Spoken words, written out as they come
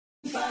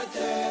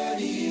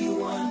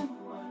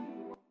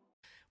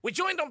We're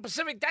joined on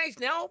Pacific Days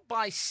now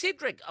by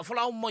Cedric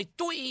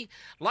Folaumoetu'i,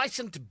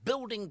 licensed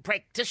building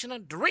practitioner,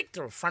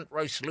 director of Front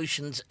Row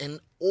Solutions in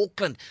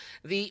Auckland.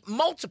 The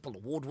multiple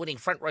award-winning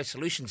Front Row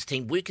Solutions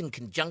team work in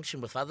conjunction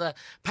with other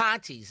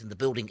parties in the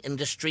building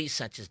industry,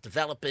 such as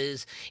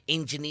developers,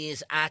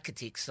 engineers,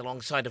 architects,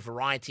 alongside a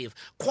variety of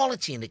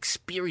quality and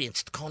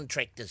experienced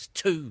contractors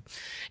too.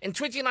 In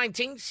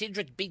 2019,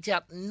 Cedric beat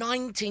out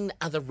 19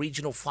 other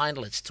regional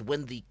finalists to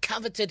win the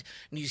coveted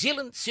New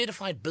Zealand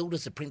Certified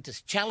Builders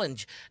Apprentice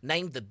Challenge,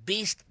 named the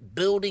best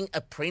building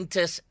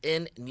apprentice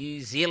in New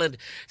Zealand.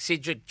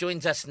 Cedric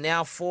joins us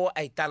now for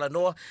a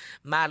talanoa.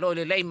 Malo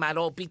lele,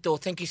 malo pito.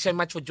 Thank you so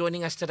much for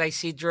joining us today,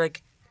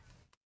 Cedric.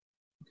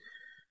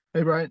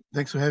 Hey, Brian.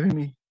 Thanks for having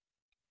me.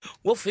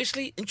 Well,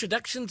 firstly,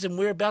 introductions and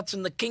whereabouts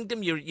in the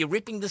kingdom you're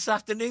repping this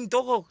afternoon,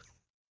 Togo.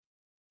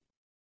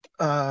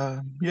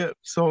 Mothers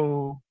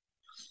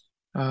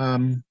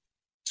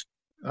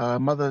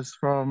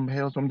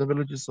hails from the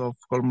villages of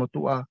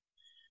Kolmotua,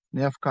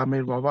 Neafka,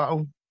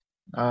 Wawao.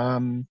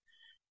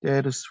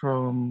 Dad is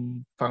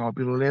from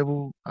Whangapiro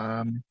level,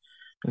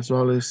 as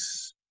well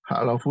as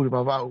Ha'alau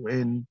Whawao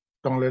in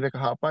Tonga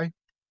Hapai.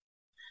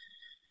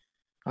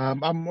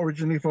 I'm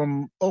originally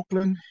from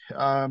Auckland.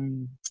 I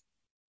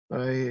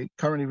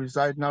currently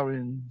reside now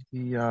in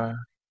the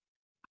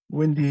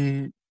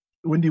windy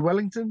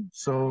Wellington.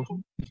 So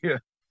yeah.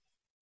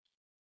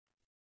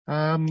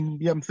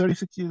 I'm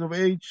 36 years of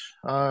age,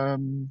 of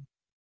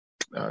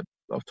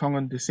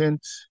Tongan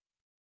descent.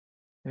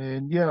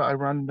 And yeah,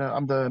 I'm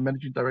the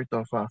managing director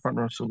of Front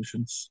Row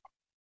Solutions.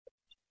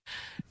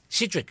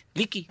 Cedric,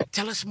 Liki,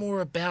 tell us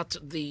more about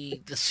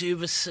the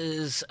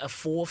services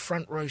for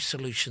Front Row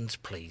Solutions,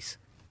 please.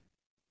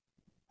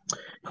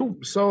 Cool.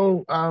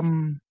 So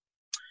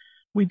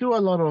we do a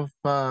lot of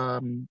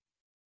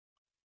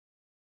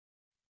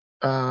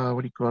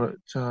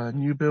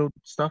new build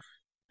stuff.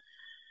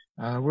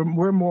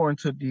 We're more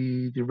into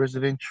the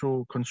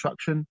residential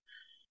construction.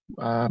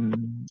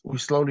 We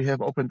slowly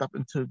have opened up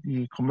into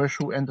the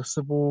commercial and the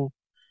civil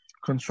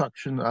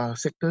construction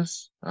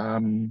sectors.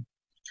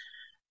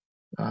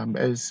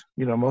 As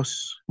you know,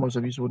 most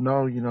of you would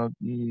know,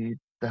 the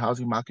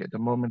housing market at the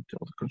moment,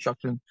 or the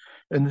construction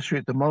industry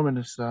at the moment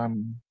is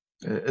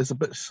a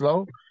bit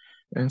slow,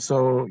 and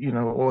so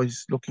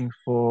always looking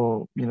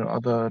for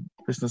other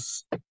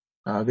business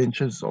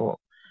ventures or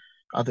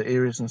other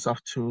areas and stuff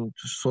to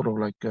sort of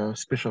like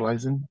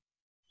specialize in.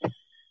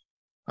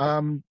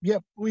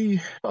 We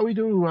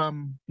do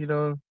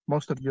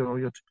most of your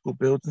typical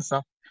builds and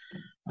stuff.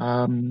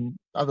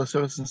 Other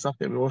services and stuff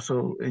that we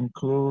also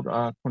include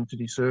are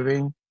quantity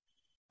surveying,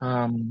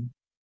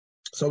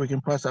 so we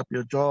can price up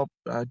your job,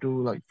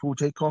 do like full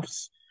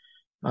takeoffs.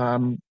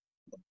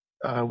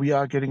 We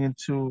are getting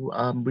into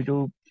we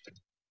do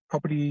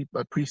property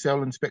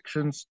pre-sale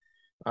inspections,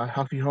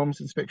 healthy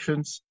homes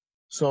inspections.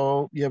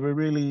 So yeah, we're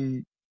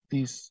really,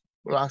 these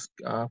last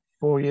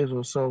 4 years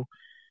or so,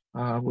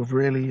 we've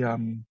really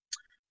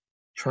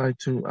tried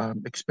to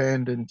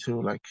expand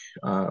into like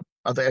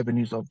other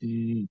avenues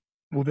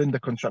within the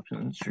construction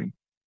industry.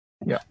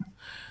 Yeah.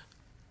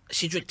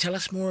 Cedric, tell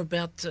us more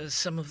about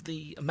some of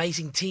the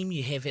amazing team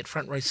you have at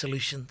Front Row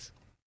Solutions.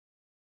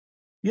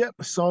 Yeah,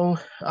 so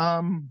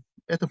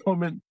at the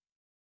moment,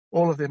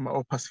 all of them are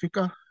all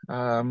Pacifica.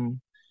 All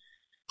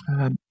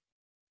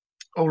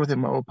of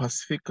them are all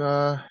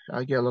Pacifica.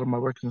 I get a lot of my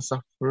work and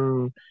stuff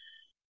through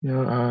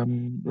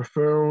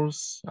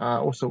referrals. I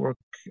also work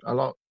a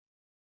lot.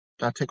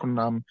 I take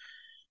on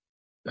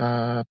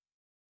a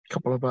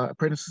couple of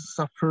apprentices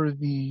stuff through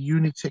the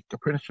Unitech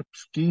apprenticeship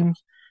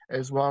schemes,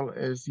 as well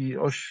as the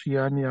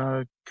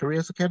Oceania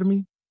Careers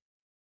Academy.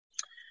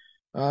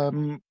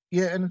 And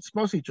it's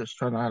mostly just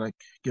trying to like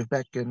give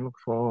back and look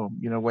for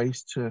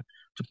ways to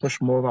push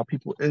more of our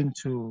people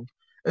into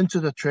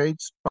the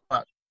trades.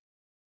 But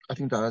I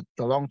think that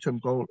the long-term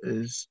goal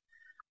is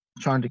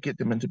trying to get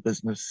them into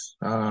business.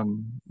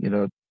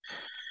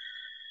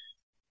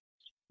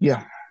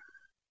 Yeah.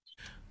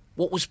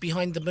 What was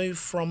behind the move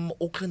from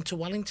Auckland to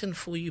Wellington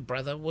for you,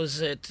 brother?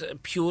 Was it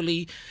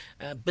purely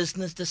a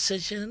business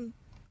decision?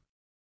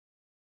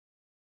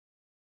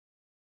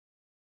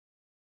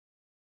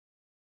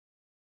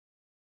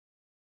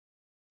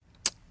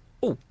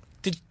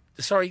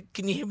 Sorry,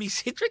 can you hear me,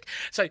 Cedric?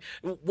 So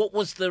what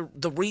was the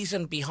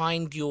reason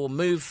behind your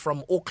move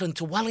from Auckland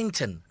to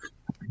Wellington?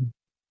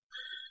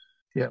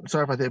 Yeah,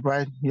 sorry about that,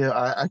 Brian. Yeah,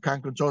 I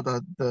can't control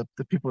the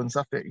people and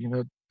stuff that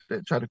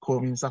that try to call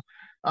me and stuff.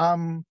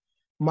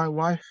 My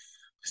wife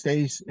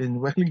stays in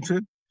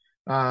Wellington,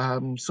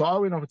 so I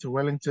went over to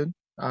Wellington.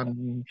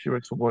 She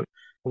works for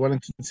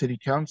Wellington City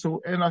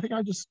Council, and I think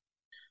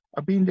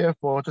I've been there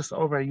for just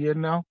over a year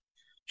now,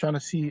 trying to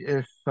see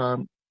if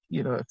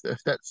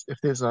if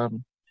there's a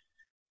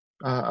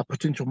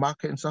potential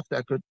market and stuff that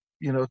I could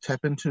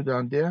tap into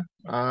down there.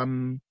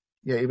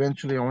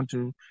 Eventually I want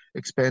to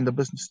expand the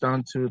business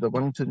down to the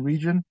Wellington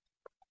region.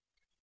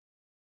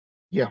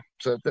 Yeah,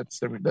 so that's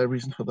the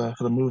reason for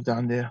the move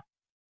down there.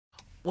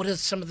 What are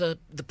some of the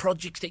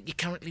projects that you're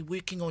currently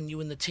working on,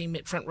 you and the team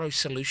at Front Row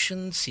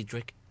Solutions,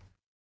 Cedric?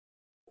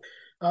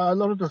 A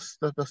lot of the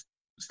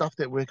stuff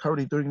that we're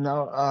currently doing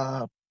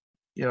now,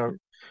 you know,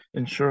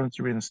 insurance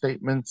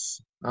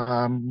reinstatements,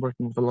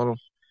 working with a lot of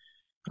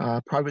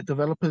private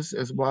developers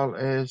as well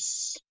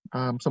as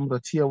some of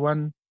the tier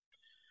one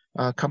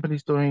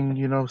companies doing,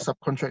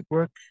 subcontract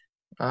work.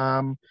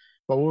 Um,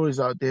 but we're always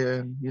out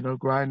there,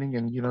 grinding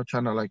and,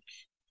 trying to like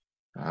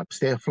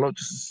stay afloat,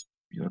 just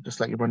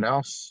like everyone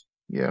else.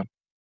 Yeah.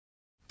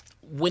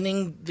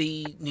 Winning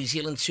the New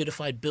Zealand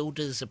Certified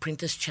Builders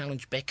Apprentice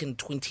Challenge back in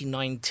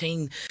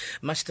 2019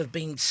 must have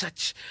been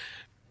such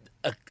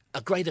a,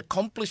 a great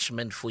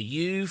accomplishment for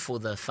you, for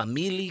the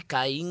family,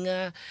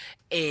 kainga,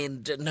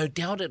 and no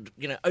doubt it,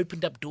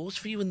 opened up doors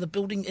for you in the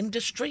building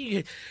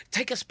industry.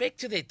 Take us back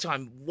to that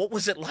time. What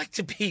was it like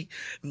to be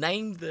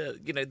named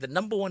the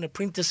number one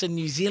apprentice in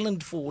New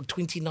Zealand for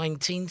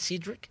 2019,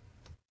 Cedric?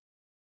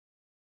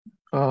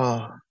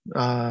 Oh,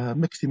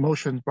 mixed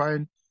emotions,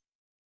 Brian.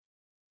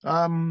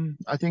 I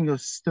think it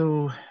was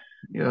still,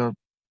 you know,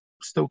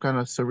 still kind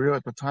of surreal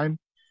at the time.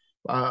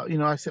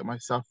 I set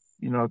myself,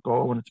 a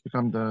goal. I wanted to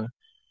become the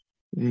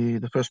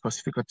first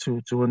Pacifica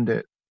to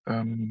win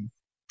um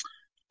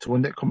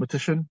that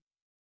competition.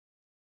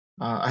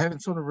 I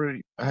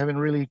haven't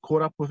really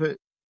caught up with it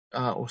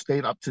or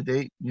stayed up to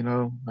date,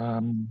 and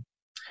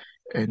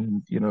I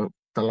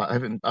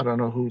don't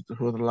know who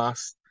are the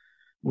last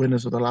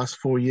winners of the last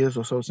 4 years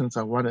or so since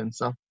I won it and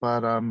stuff.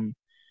 But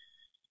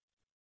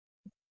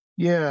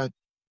yeah,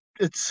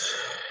 it's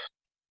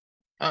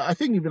I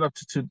think even up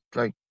to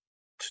like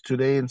to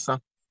today and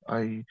stuff,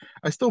 I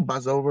I still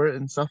buzz over it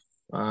and stuff.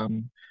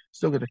 Um,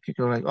 Still get a kick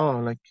of like, oh,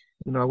 like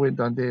I went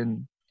down there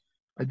and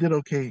I did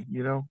okay.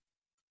 You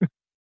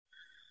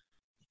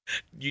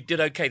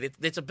did okay.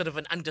 That's a bit of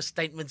an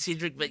understatement,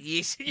 Cedric, but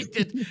yes, you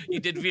did. You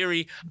did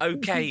very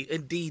okay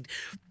indeed.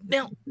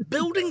 Now,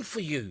 building for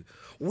you,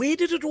 where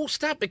did it all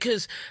start?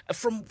 Because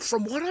from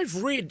what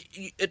I've read,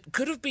 it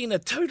could have been a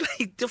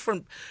totally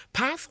different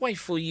pathway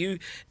for you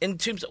in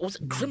terms of, was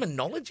it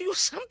criminology or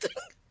something?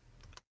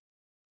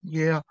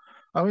 Yeah,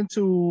 I went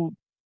to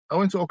I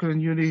went to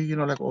Auckland Uni.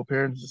 Like all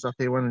parents and stuff,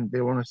 they want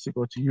us to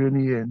go to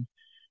uni and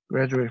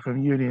graduate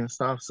from uni and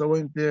stuff. So I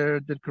went there,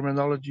 did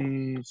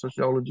criminology,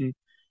 sociology.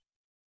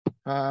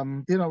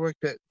 Then I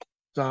worked at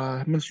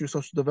Ministry of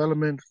Social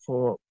Development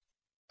for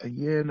a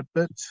year and a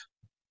bit.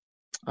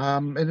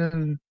 And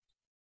then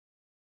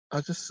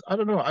I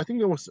don't know. I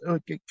think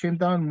it came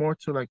down more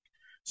to like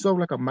sort of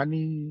like a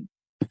money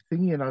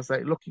thingy, and I was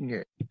like looking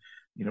at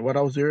what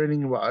I was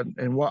earning,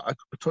 and what I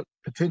could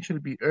potentially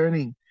be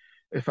earning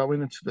if I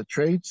went into the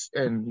trades.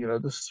 And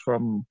this is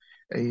from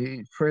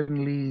a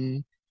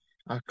friendly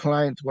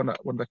client, one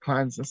of the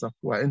clients and stuff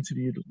who I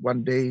interviewed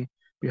one day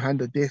behind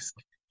the desk,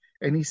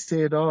 and he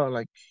said, "Oh,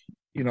 like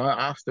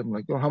I asked him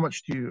like, oh, how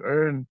much do you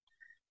earn?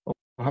 Or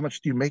how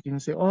much do you make?" And he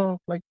said, "Oh,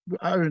 like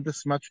I earn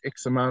this much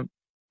X amount."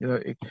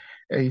 And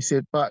he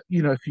said, "But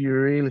if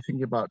you're really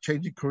thinking about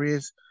changing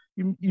careers,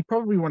 you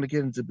probably want to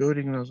get into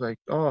building." And I was like,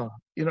 "Oh,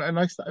 and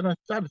I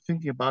started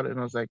thinking about it, and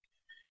I was like,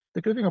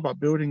 the good thing about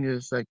building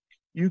is like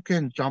you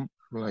can jump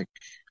like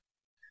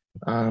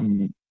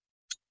um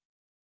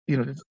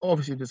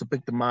there's a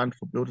big demand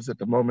for builders at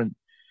the moment.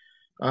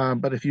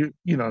 But if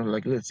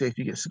like let's say if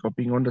you get sick of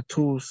being on the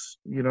tools,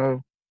 you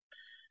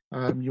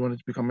wanted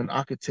to become an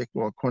architect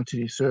or a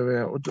quantity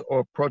surveyor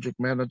or project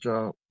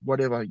manager,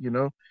 whatever,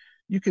 you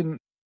can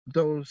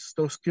those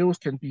skills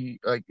can be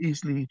like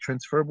easily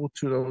transferable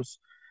to those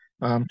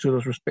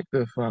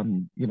respective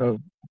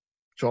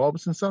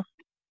jobs and stuff.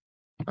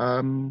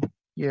 Um,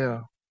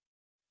 yeah.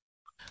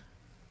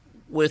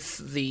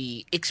 With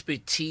the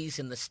expertise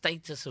and the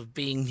status of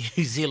being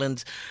New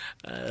Zealand's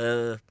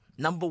uh,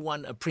 number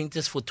one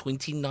apprentice for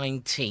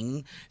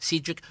 2019,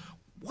 Cedric,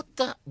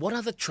 what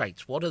are the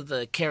traits? What are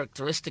the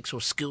characteristics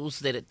or skills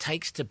that it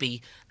takes to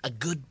be a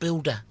good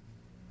builder?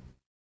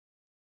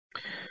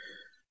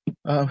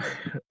 Um,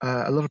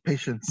 a lot of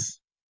patience.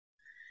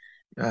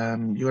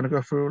 You're gonna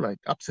go through like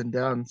ups and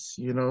downs.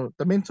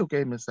 The mental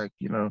game is like,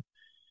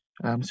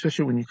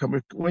 especially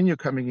when you're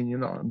coming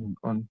in,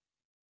 on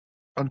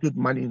good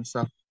money and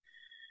stuff.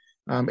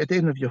 At the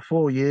end of your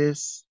 4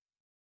 years,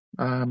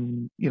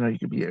 you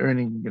could be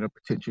earning,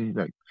 potentially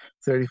like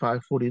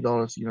 $35,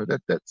 $40.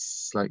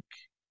 That's like,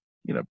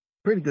 you know,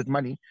 pretty good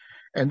money.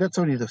 And that's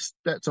only the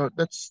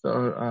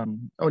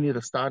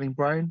starting,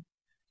 Brian.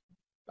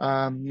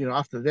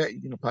 After that,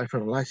 you can apply for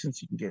a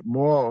license, you can get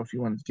more, or if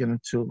you want to get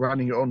into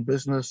running your own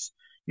business,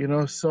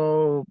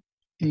 so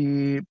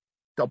the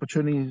the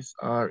opportunities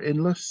are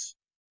endless.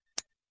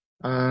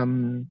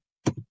 Um,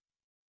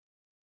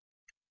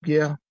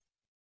 yeah,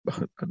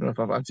 I don't know if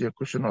I've answered your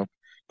question or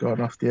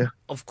gone off there.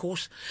 Of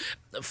course,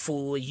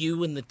 for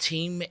you and the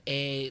team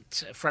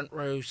at Front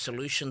Row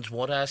Solutions,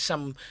 what are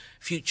some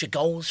future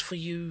goals for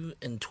you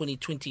in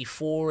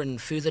 2024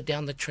 and further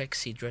down the track,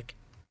 Cedric?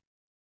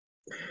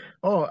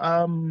 Oh,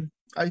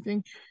 I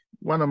think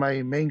one of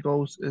my main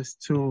goals is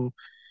to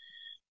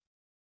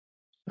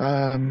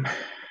um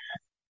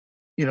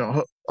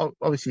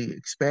obviously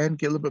expand,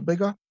 get a little bit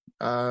bigger.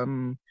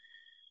 Um,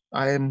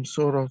 I am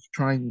sort of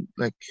trying,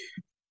 like,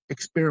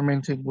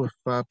 experimenting with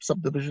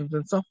subdivisions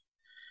and stuff,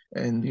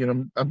 and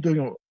I'm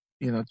doing,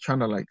 trying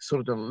to like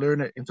sort of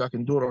learn it, and so I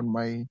can do it on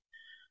my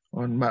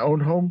own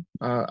home,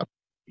 our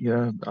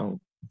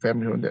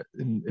family home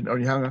in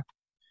Onehunga.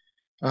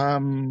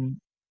 Um,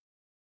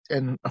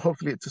 and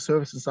hopefully it's a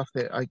service and stuff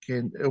that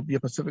it'll be a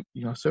Pacific,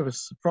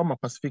 service from a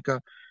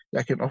Pacifica that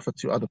I can offer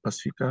to other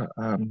Pacifica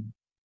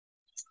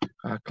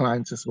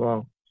clients as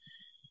well.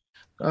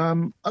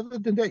 Other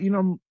than that,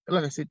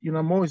 like I said,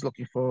 I'm always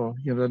looking for,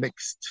 the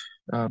next,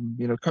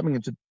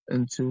 coming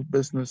into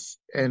business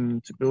and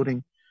into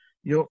building,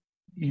 you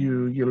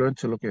you learn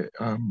to look at,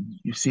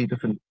 you see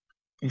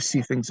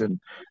things in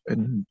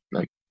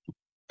like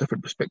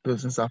different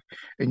perspectives and stuff,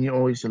 and you're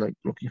always like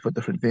looking for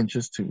different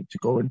ventures to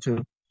go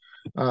into.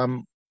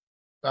 Um,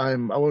 I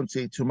won't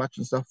say too much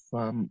and stuff.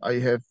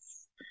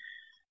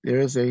 There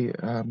is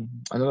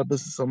another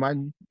business of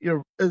mine.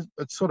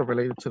 It's sort of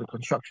related to the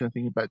construction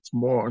thing, but it's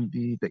more on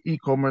the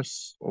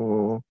e-commerce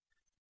or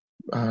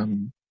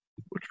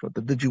what you call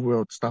the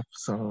DigiWorld stuff.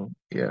 So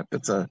yeah,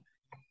 it's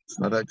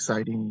another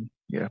exciting,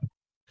 yeah.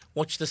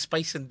 Watch the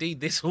space indeed.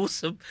 That's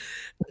awesome.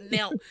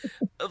 Now,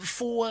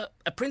 for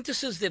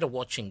apprentices that are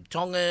watching,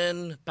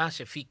 Tongan,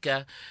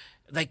 Pacifica,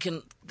 they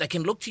can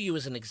look to you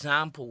as an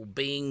example,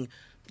 being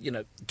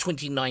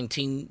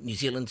 2019 New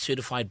Zealand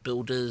Certified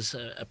Builders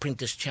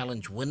Apprentice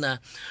Challenge winner.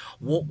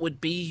 What would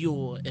be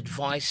your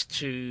advice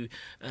to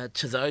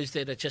those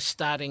that are just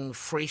starting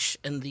fresh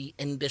in the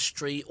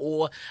industry,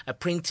 or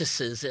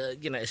apprentices,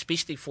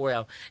 especially for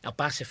our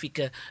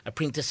Pacifica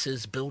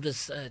apprentices,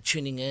 builders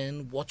tuning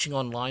in, watching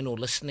online or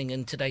listening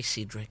in today,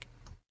 Cedric?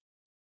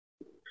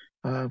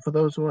 For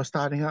those who are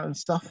starting out and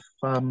stuff,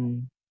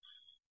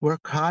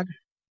 work hard.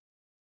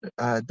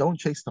 Don't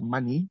chase the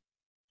money.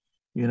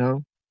 You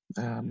know,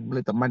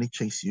 let the money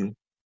chase you.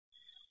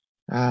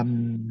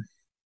 Um,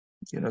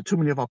 too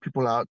many of our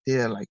people out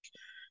there, like,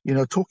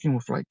 talking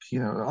with like,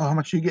 oh, how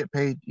much you get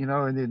paid,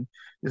 and then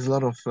there's a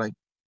lot of like,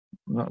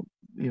 you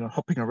know,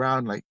 hopping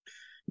around, like,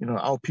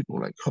 our people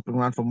like hopping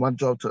around from one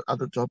job to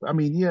other job. I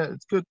mean, yeah,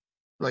 it's good,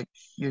 like,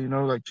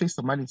 like chase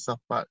the money stuff,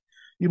 but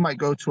you might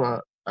go to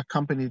a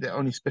company that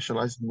only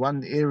specializes in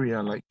one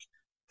area, like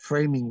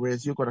framing,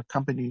 whereas you've got a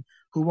company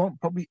who won't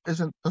probably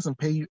doesn't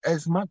pay you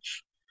as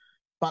much.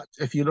 But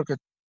if you look at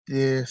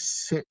their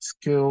set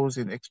skills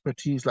and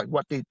expertise, like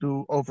what they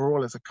do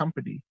overall as a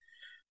company,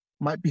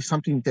 might be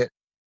something that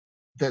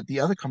the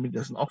other company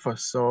doesn't offer.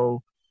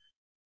 So,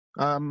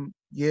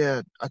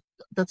 yeah,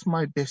 that's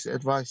my best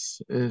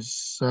advice: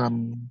 is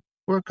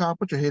work hard,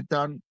 put your head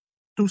down,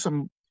 do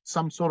some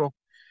sort of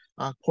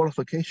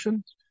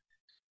qualification,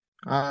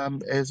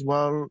 as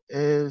well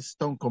as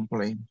don't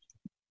complain.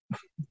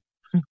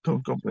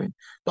 Don't complain.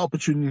 The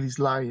opportunities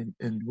lie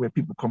in where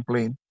people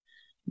complain.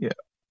 Yeah.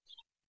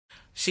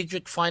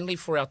 Cedric, finally,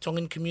 for our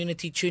Tongan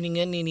community tuning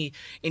in,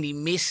 any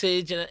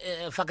message,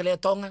 whakalea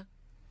Tonga?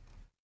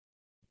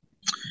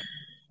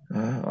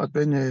 I'd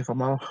been for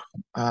my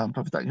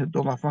whawhitai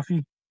do ngā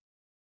whawhi.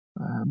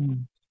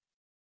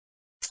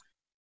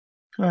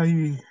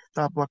 Ai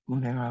tāpua aku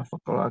ne ngā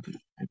whakalaki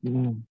e ki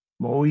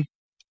moi.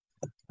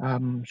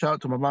 Shout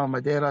out to my mom and my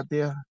dad out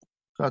there.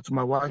 Shout out to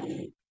my wife.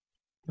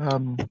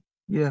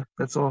 Yeah,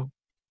 that's all.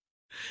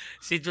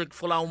 Cedric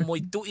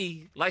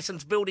Folaumoetu'i,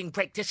 licensed building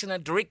practitioner,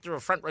 director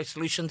of Front Row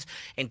Solutions,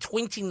 and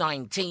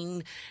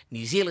 2019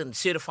 New Zealand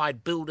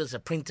Certified Builders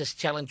Apprentice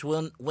Challenge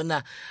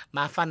winner.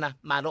 Mawhana,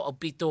 mā roa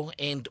pito,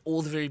 and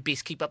all the very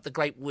best. Keep up the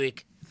great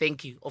work.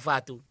 Thank you. O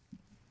whātu.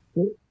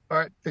 All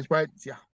right, thanks, Brad. Yeah.